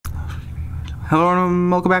Hello and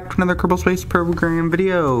welcome back to another Kerbal Space Program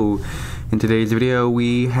video. In today's video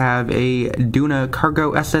we have a DUNA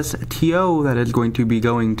cargo SSTO that is going to be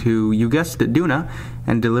going to, you guessed it, DUNA,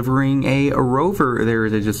 and delivering a rover there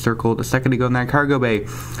as I just circled a second ago in that cargo bay.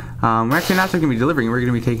 We're actually not just going to be delivering, we're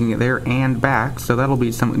going to be taking it there and back, so that'll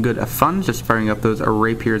be some good fun, just firing up those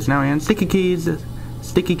rapiers now, and sticky keys.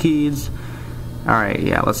 Alright,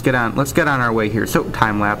 yeah, let's get on our way here. So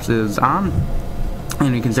time lapse is on.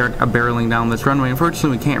 And we can start barreling down this runway.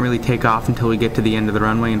 Unfortunately, we can't really take off until we get to the end of the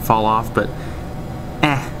runway and fall off, but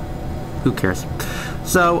who cares?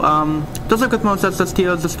 So, just like with most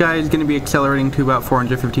SSTOs, this guy is going to be accelerating to about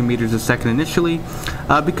 450 meters a second initially.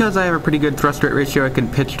 Because I have a pretty good thrust rate ratio, I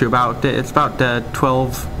can pitch to about,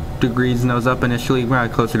 12 degrees nose up initially,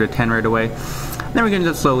 closer to 10 right away. Then we can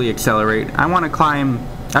just slowly accelerate. I want to climb.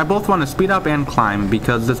 I both want to speed up and climb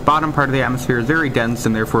because this bottom part of the atmosphere is very dense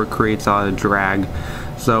and therefore it creates a lot of drag.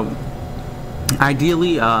 So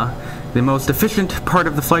ideally the most efficient part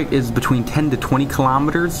of the flight is between 10 to 20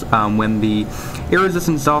 kilometers when the air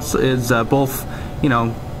resistance also is both, you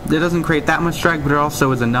know, it doesn't create that much drag, but it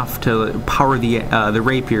also is enough to power the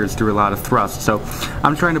rapiers through a lot of thrust. So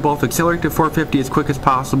I'm trying to both accelerate to 450 as quick as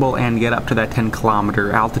possible and get up to that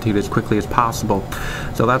 10-kilometer altitude as quickly as possible.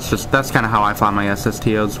 So that's kind of how I fly my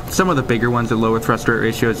SSTOs. Some of the bigger ones at lower thrust rate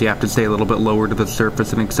ratios, you have to stay a little bit lower to the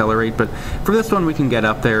surface and accelerate, but for this one we can get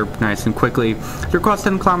up there nice and quickly. So across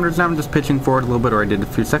 10 kilometers now, I'm just pitching forward a little bit, or I did a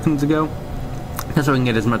few seconds ago, just so we can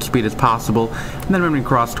get as much speed as possible. And then when we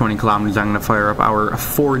cross 20 kilometers, I'm going to fire up our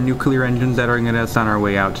 4 nuclear engines that are going to get us on our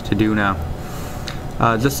way out to DUNA.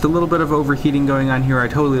 Just a little bit of overheating going on here. I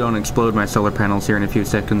totally don't explode my solar panels here in a few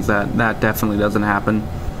seconds. That definitely doesn't happen.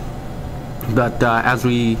 But as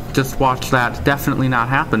we just watched that definitely not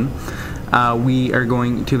happen, we are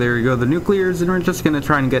going to, there we go, the nuclears, and we're just going to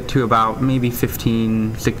try and get to about maybe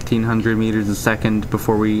 1600 meters a second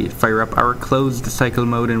before we fire up our closed cycle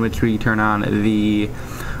mode, in which we turn on the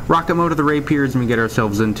rocket mode of the rapiers and we get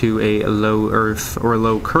ourselves into a low Earth or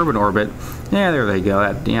low Kerbal orbit. Yeah, there they go.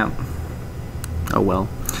 Yeah. Oh well.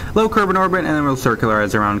 Low Kerbal orbit, and then we'll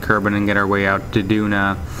circularize around Kerbal and get our way out to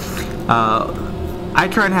DUNA. I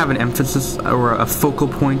try and have an emphasis or a focal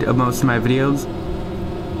point of most of my videos.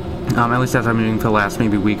 At least that's what I'm doing for the last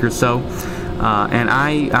maybe week or so. And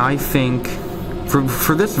I think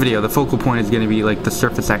for this video, the focal point is going to be like the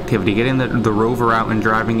surface activity, getting the rover out and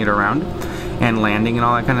driving it around, and landing and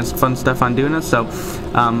all that kind of fun stuff on DUNA. So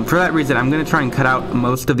for that reason, I'm going to try and cut out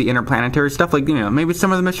most of the interplanetary stuff. Like, you know, maybe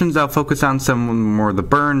some of the missions I'll focus on some more of the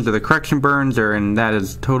burns or the correction burns, and that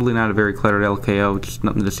is totally not a very cluttered LKO. Just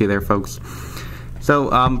nothing to see there, folks.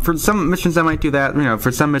 So for some missions I might do that. You know,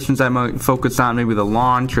 for some missions I might focus on maybe the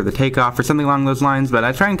launch or the takeoff or something along those lines. But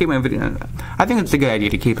I try and keep my video. I think it's a good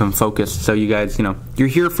idea to keep them focused, so you guys, you know, you're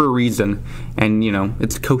here for a reason, and you know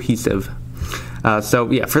it's cohesive.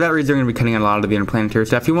 So yeah, for that reason, we're going to be cutting out a lot of the interplanetary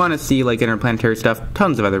stuff. If you want to see like interplanetary stuff,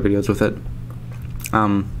 tons of other videos with it. So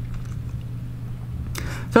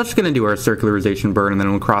I'm just going to do our circularization burn, and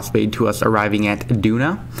then we'll cross-fade to us arriving at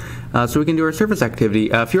DUNA. So we can do our surface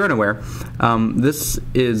activity. If you're unaware, this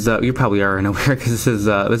is you probably are unaware because this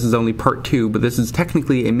is only part 2, but this is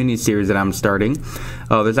technically a mini series that I'm starting.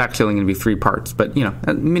 There's actually only going to be 3 parts, but you know,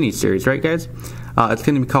 a mini series, right, guys? It's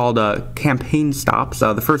going to be called Campaign Stops.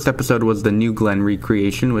 The first episode was the New Glen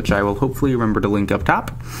recreation, which I will hopefully remember to link up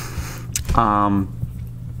top.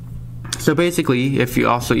 So basically, if you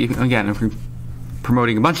also, again, if you're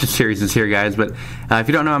promoting a bunch of series here, guys, but if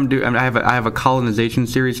you don't know, I have a colonization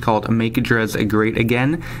series called Make Dres Great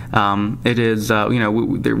Again. It is you know,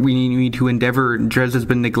 we need to endeavor. Dres has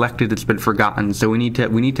been neglected, it's been forgotten, so we need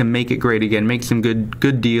to make it great again, make some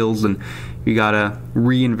good deals, and we gotta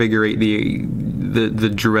reinvigorate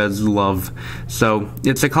the Dres love. So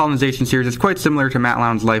it's a colonization series. It's quite similar to Matt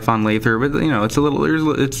Lown's Life on Lather, but you know, it's a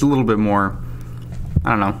little bit more,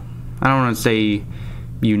 I don't know, I don't want to say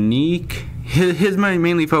unique. His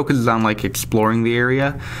mainly focuses on like exploring the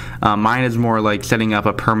area. Mine is more like setting up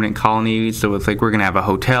a permanent colony. So it's like we're gonna have a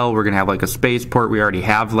hotel, we're gonna have like a spaceport. We already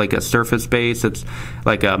have like a surface base. It's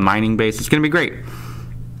like a mining base. It's gonna be great.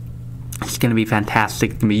 It's gonna be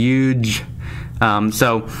fantastic. It's gonna be huge.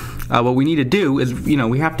 So what we need to do is, you know,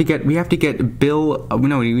 we have to get Bill.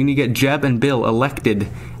 We need to get Jeb and Bill elected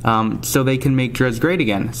so they can make Dres great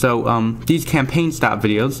again. So these campaign stop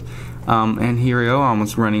videos. And here we go,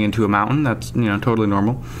 almost running into a mountain. That's, you know, totally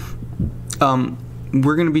normal.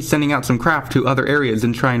 We're going to be sending out some craft to other areas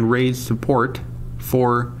and try and raise support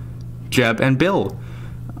for Jeb and Bill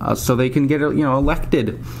so they can get, you know,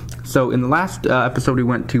 elected. So in the last episode we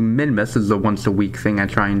went to Minmus. This is a once a week thing I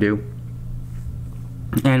try and do.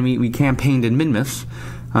 And we campaigned in Minmus.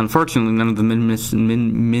 Unfortunately, none of the Minmai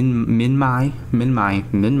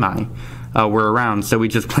were around, so we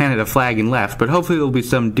just planted a flag and left. But hopefully there'll be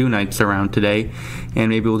some DUNites around today, and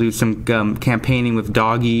maybe we'll do some campaigning with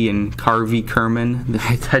Doggy and Carvey Kerman.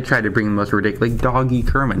 I tried to bring the most ridiculous, like Doggy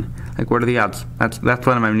Kerman. Like, what are the odds? That's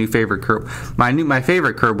one of my new favorite my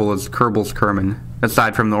favorite Kerbal is Kerbal's Kerman,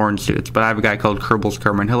 aside from the orange suits. But I have a guy called Kerbal's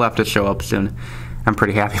Kerman. He'll have to show up soon. I'm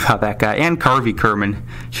pretty happy about that guy. And Carvey Kerman,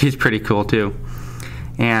 she's pretty cool too.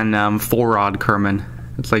 And Forrod Kerman.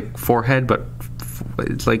 It's like forehead, but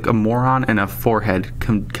it's like a moron and a forehead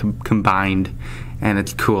combined, and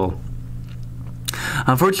it's cool.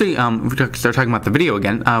 Unfortunately, if we start talking about the video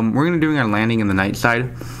again, we're going to be doing our landing in the night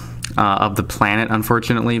side of the planet,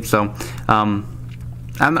 unfortunately. So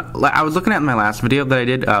I was looking at my last video that I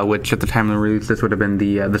did, which at the time of the release, this would have been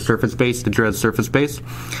the surface base, the Dres surface base.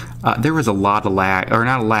 There was a lot of lag, or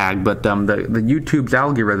not a lag, but the YouTube's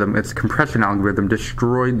algorithm, its compression algorithm,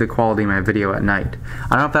 destroyed the quality of my video at night. I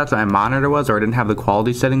don't know if that's what my monitor was, or I didn't have the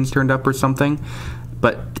quality settings turned up or something,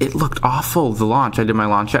 but it looked awful, the launch. I did my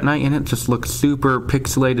launch at night, and it just looked super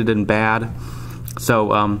pixelated and bad. So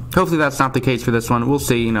hopefully that's not the case for this one. We'll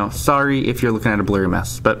see. Sorry if you're looking at a blurry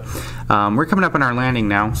mess, but we're coming up on our landing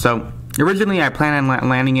now. So originally I planned on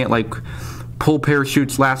landing it like pull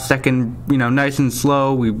parachutes last second, nice and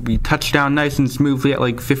slow. We touched down nice and smoothly at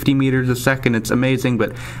like 50 meters a second. It's amazing,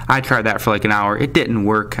 but I tried that for like an hour. It didn't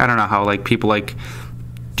work. I don't know how like people like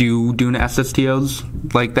do DUNA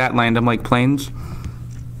SSTOs like that, land them like planes.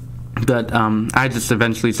 But I just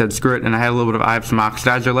eventually said screw it, and I have some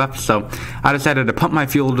oxidizer left, so I decided to pump my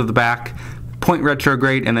fuel to the back, point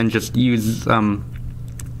retrograde, and then just use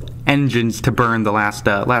engines to burn the last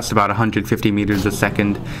about 150 meters a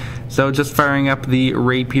second. So just firing up the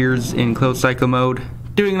rapiers in closed cycle mode,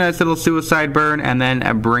 doing a nice little suicide burn, and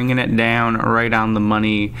then bringing it down right on the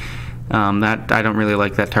money. That I don't really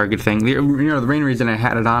like that target thing. The main reason I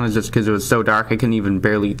had it on is just because it was so dark. I couldn't even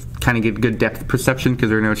barely kind of get good depth perception because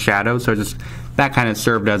there were no shadows. So that kind of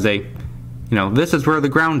served as a, this is where the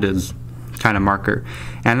ground is kind of marker.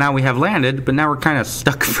 And now we have landed, but now we're kind of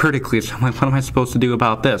stuck vertically. So I'm like, what am I supposed to do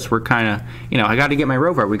about this? We're kind of, I got to get my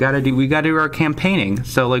rover. We got to do our campaigning.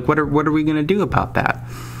 So like, what are we gonna do about that?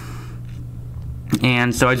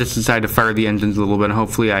 And so I just decided to fire the engines a little bit. And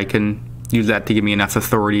hopefully I can use that to give me enough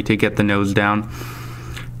authority to get the nose down.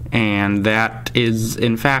 And that is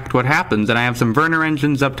in fact what happens. And I have some Werner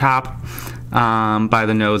engines up top by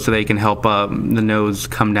the nose, so they can help the nose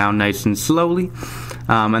come down nice and slowly.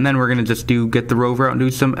 And then we're gonna just get the rover out and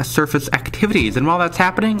do some surface activities. And while that's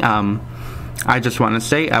happening, I just want to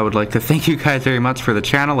say I would like to thank you guys very much for the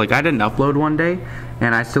channel. Like, I didn't upload one day,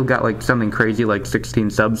 and I still got like something crazy like 16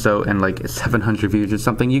 subs, and like 700 views or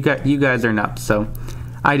something. You guys are nuts. So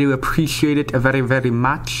I do appreciate it very, very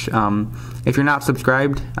much. If you're not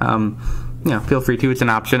subscribed, feel free to. It's an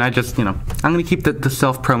option. I'm going to keep the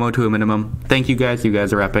self-promo to a minimum. Thank you guys. You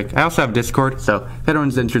guys are epic. I also have Discord, so if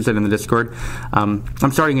anyone's interested in the Discord,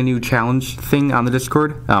 I'm starting a new challenge thing on the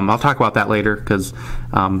Discord. I'll talk about that later because,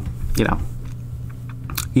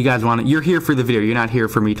 you guys want it. You're here for the video. You're not here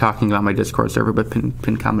for me talking about my Discord server, but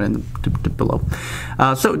pin comment below.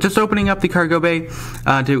 So just opening up the cargo bay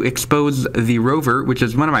to expose the rover, which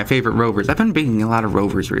is one of my favorite rovers. I've been making a lot of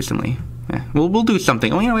rovers recently. Yeah, we'll do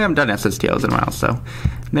something. We haven't done SSTOs in a while, so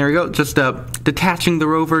there we go. Just detaching the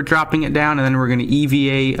rover, dropping it down, and then we're going to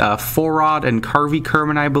EVA Forrod and Carvey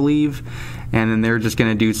Kerman, I believe, and then they're just going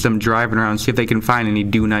to do some driving around, see if they can find any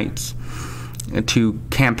DUNites to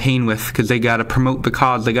campaign with, because they got to promote the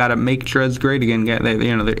cause. They got to make Dres great again.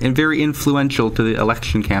 They're very influential to the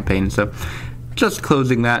election campaign. So just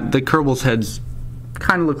closing that. The Kerbal's heads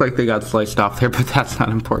kind of look like they got sliced off there, but that's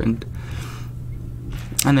not important.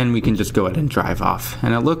 And then we can just go ahead and drive off.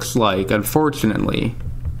 And it looks like, unfortunately,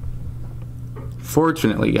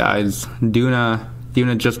 guys,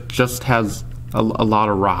 DUNA just has a lot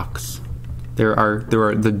of rocks. The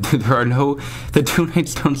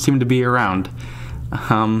DUNites don't seem to be around.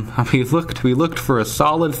 We looked for a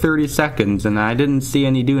solid 30 seconds and I didn't see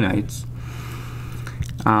any DUNites.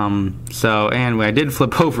 And I did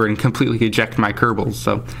flip over and completely eject my Kerbals.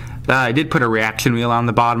 So I did put a reaction wheel on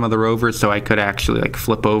the bottom of the rover so I could actually like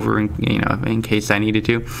flip over in case I needed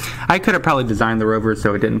to. I could have probably designed the rover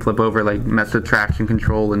so it didn't flip over, like mess with traction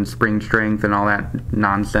control and spring strength and all that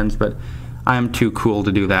nonsense, but I am too cool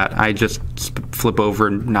to do that. I just flip over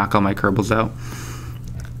and knock all my Kerbals out.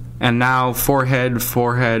 And now forehead,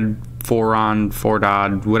 foron,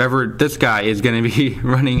 fordod, whatever, this guy is going to be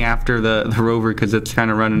running after the rover because it's kind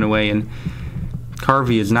of running away, and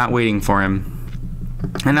Carvey is not waiting for him.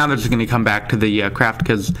 And now they're just going to come back to the craft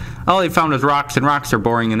because all they found was rocks, and rocks are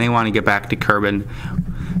boring, and they want to get back to Kerbin.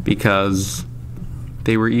 because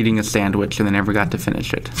they were eating a sandwich and they never got to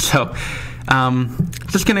finish it. So,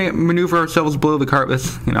 just gonna maneuver ourselves below the carpet.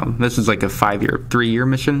 You know, this is like a 3-year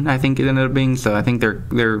mission, I think it ended up being. So I think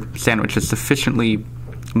their sandwich is sufficiently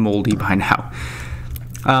moldy by now.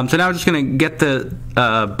 So now we're just gonna get the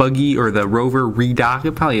buggy or the rover redocked.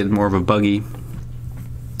 It probably is more of a buggy.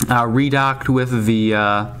 Redocked with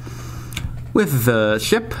the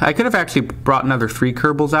ship. I could have actually brought another 3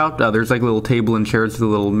 Kerbals out. There's like a little table and chairs with a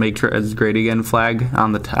little Make Sure It's Great Again flag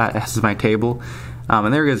on the as my table.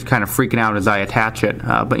 And there he is kind of freaking out as I attach it.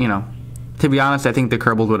 But, you know, to be honest, I think the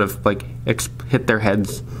Kerbals would have, like, hit their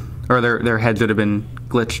heads. Or their heads would have been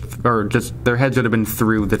glitched. Or just their heads would have been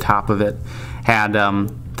through the top of it. Had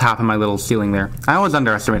top of my little ceiling there. I always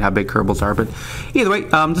underestimate how big Kerbals are. But either way,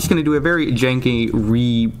 I'm just going to do a very janky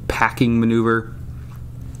repacking maneuver.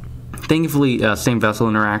 Thankfully, same vessel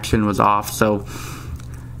interaction was off, so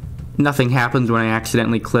nothing happens when I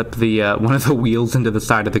accidentally clip the one of the wheels into the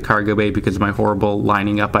side of the cargo bay because of my horrible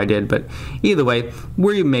lining up I did. But either way,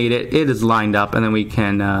 we made it. It is lined up, and then we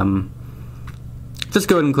can just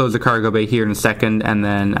go ahead and close the cargo bay here in a second, and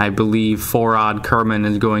then I believe Forod Kerman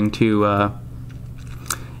is going to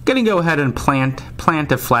go ahead and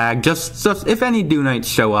plant a flag. Just so if any DUNites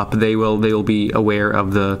show up, they will be aware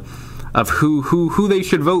of who they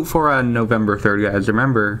should vote for on November 3rd, guys.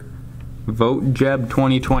 Remember, vote Jeb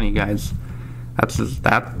 2020, guys. That's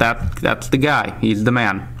the guy. He's the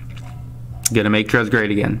man. Gonna make sure it's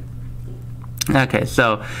great again. Okay,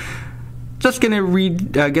 so just gonna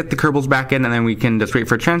get the Kerbals back in, and then we can just wait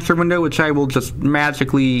for a transfer window, which I will just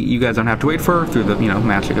magically, you guys don't have to wait for, through the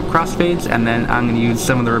magic of crossfades, and then I'm gonna use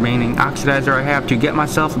some of the remaining oxidizer I have to get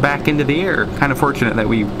myself back into the air. Kind of fortunate that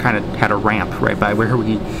we kind of had a ramp right by where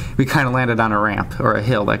we kind of landed on a ramp, or a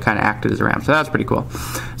hill that kind of acted as a ramp, so that's pretty cool.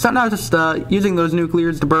 So now just using those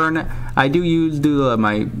nuclears to burn. I do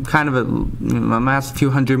my mass few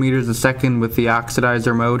hundred meters a second with the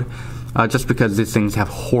oxidizer mode. Just because these things have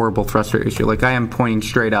horrible thruster ratio. Like, I am pointing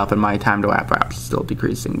straight up and my time to wrap is still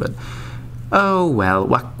decreasing, but oh well,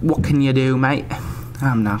 what can you do, mate?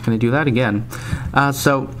 I'm not going to do that again.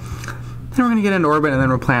 So then we're going to get into orbit, and then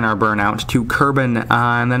we'll plan our burnout to Kerbal,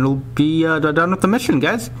 and then we'll be done with the mission,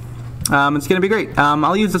 guys. It's going to be great.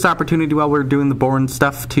 I'll use this opportunity while we're doing the boring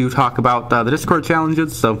stuff to talk about the Discord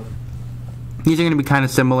challenges. So these are going to be kind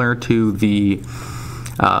of similar to the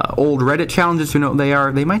old Reddit challenges. You know,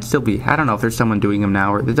 they might still be. I don't know if there's someone doing them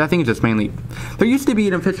now, or I think it's just mainly, there used to be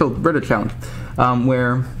an official Reddit challenge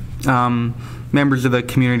where members of the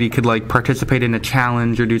community could like participate in a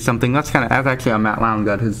challenge or do something. That's actually how Matt Lown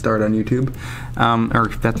got his start on YouTube,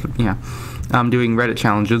 doing Reddit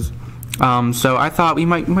challenges. So I thought we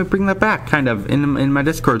might bring that back kind of in my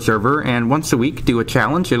Discord server, and once a week do a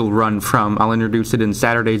challenge. It'll run from, I'll introduce it in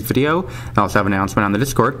Saturday's video. I'll also have an announcement on the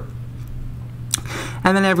Discord.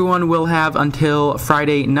 And then everyone will have until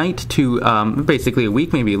Friday night to, basically a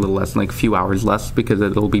week, maybe a little less, like a few hours less, because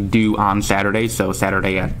it'll be due on Saturday, so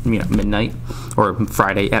Saturday at midnight, or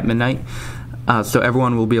Friday at midnight. So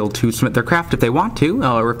everyone will be able to submit their craft if they want to,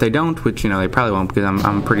 or if they don't, which, they probably won't, because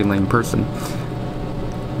I'm a pretty lame person.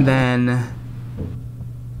 Then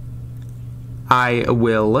I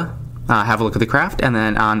will have a look at the craft, and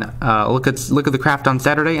then on look at the craft on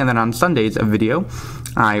Saturday, and then on Sunday's video,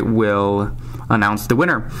 I will announce the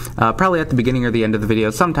winner. Probably at the beginning or the end of the video,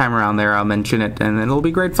 sometime around there, I'll mention it, and it'll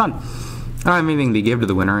be great fun. I don't have anything to give to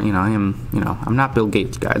the winner. I'm not Bill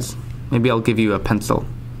Gates, guys. Maybe I'll give you a pencil.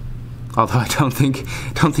 Although I don't think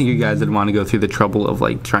you guys would want to go through the trouble of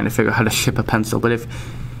like trying to figure out how to ship a pencil. But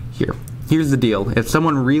here's the deal. If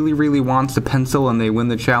someone really, really wants a pencil and they win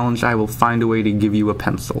the challenge, I will find a way to give you a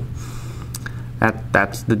pencil.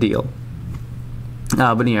 That's the deal.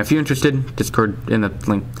 But if you're interested, Discord in the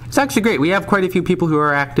link. It's actually great. We have quite a few people who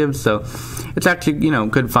are active, so it's actually,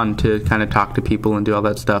 good fun to kind of talk to people and do all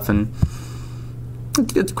that stuff, and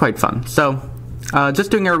it's quite fun. So, just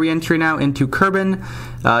doing our re-entry now into Kerbal.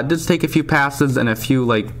 Does take a few passes and a few,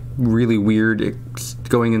 like, really weird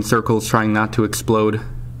going in circles, trying not to explode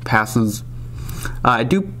passes. I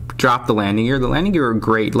do drop the landing gear. The landing gear are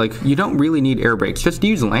great. Like, you don't really need air brakes. Just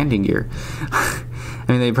use landing gear.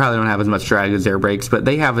 I mean, they probably don't have as much drag as air brakes, but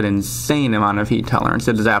they have an insane amount of heat tolerance.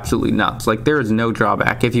 It is absolutely nuts. Like, there is no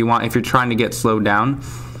drawback. If you're trying to get slowed down,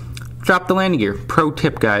 drop the landing gear. Pro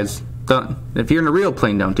tip, guys. If you're in a real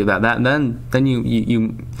plane, don't do that. Then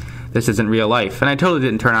you this isn't real life. And I totally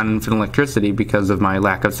didn't turn on infinite electricity because of my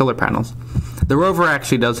lack of solar panels. The rover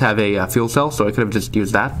actually does have a fuel cell, so I could have just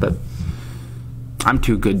used that, but I'm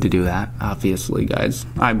too good to do that, obviously, guys.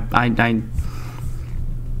 I don't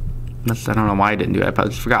know why I didn't do that, I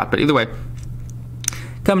probably just forgot. But either way,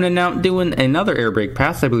 Coming in now, doing another air brake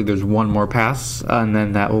pass. I believe there's one more pass, and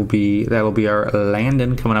then that'll be our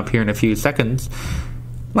landing coming up here in a few seconds.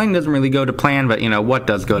 Landing doesn't really go to plan, but you know what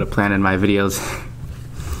does go to plan in my videos.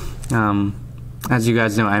 As you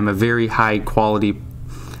guys know, I'm a very high quality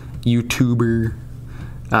YouTuber.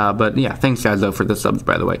 But yeah, thanks guys though for the subs,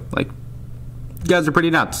 by the way. Like, you guys are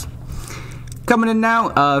pretty nuts. Coming in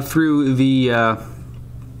now through the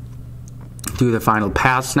final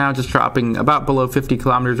pass now, just dropping about below 50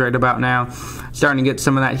 kilometers right about now. Starting to get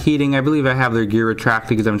some of that heating. I believe I have their gear retracted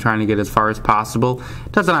because I'm trying to get as far as possible.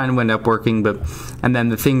 Doesn't end up working, and then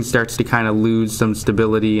the thing starts to kind of lose some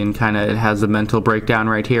stability and kind of it has a mental breakdown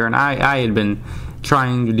right here. And I had been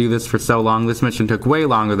trying to do this for so long. This mission took way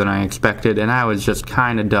longer than I expected, and I was just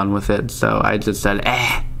kind of done with it. So I just said,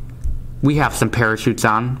 we have some parachutes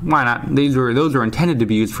on. Why not? Those were intended to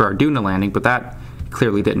be used for our DUNA landing, but that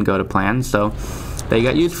clearly didn't go to plan, so they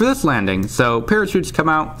got used for this landing. So parachutes come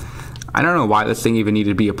out. I don't know why this thing even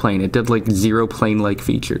needed to be a plane. It did like zero plane-like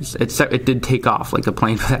features. It did take off like a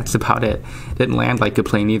plane, but that's about it. It didn't land like a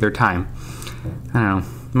plane either time. I don't know.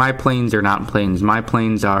 My planes are not planes. My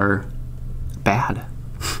planes are bad.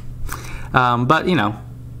 But you know,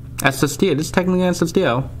 SSTO. It is technically an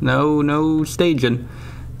SSTO. No staging.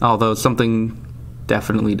 Although something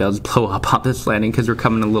definitely does blow up on this landing because we're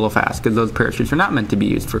coming a little fast because those parachutes are not meant to be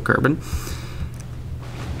used for Kerbal.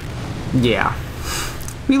 Yeah,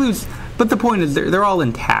 we lose, but the point is they're all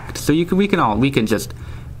intact, so we can just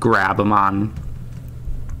grab them on,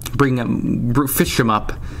 bring them, fish them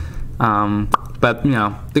up. But you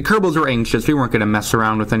know, the Kerbals were anxious. We weren't going to mess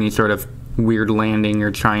around with any sort of weird landing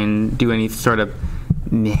or try and do any sort of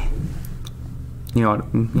you know,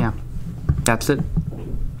 yeah, that's it.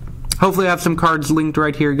 Hopefully I have some cards linked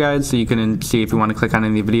right here, guys, so you can see if you want to click on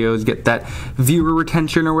any videos, get that viewer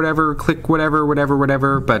retention or whatever, click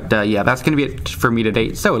whatever. But yeah, that's going to be it for me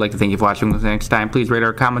today. So I'd like to thank you for watching. Until next time, please rate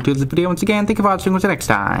or comment to this video. Once again, thank you for watching. Until next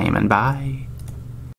time, and bye.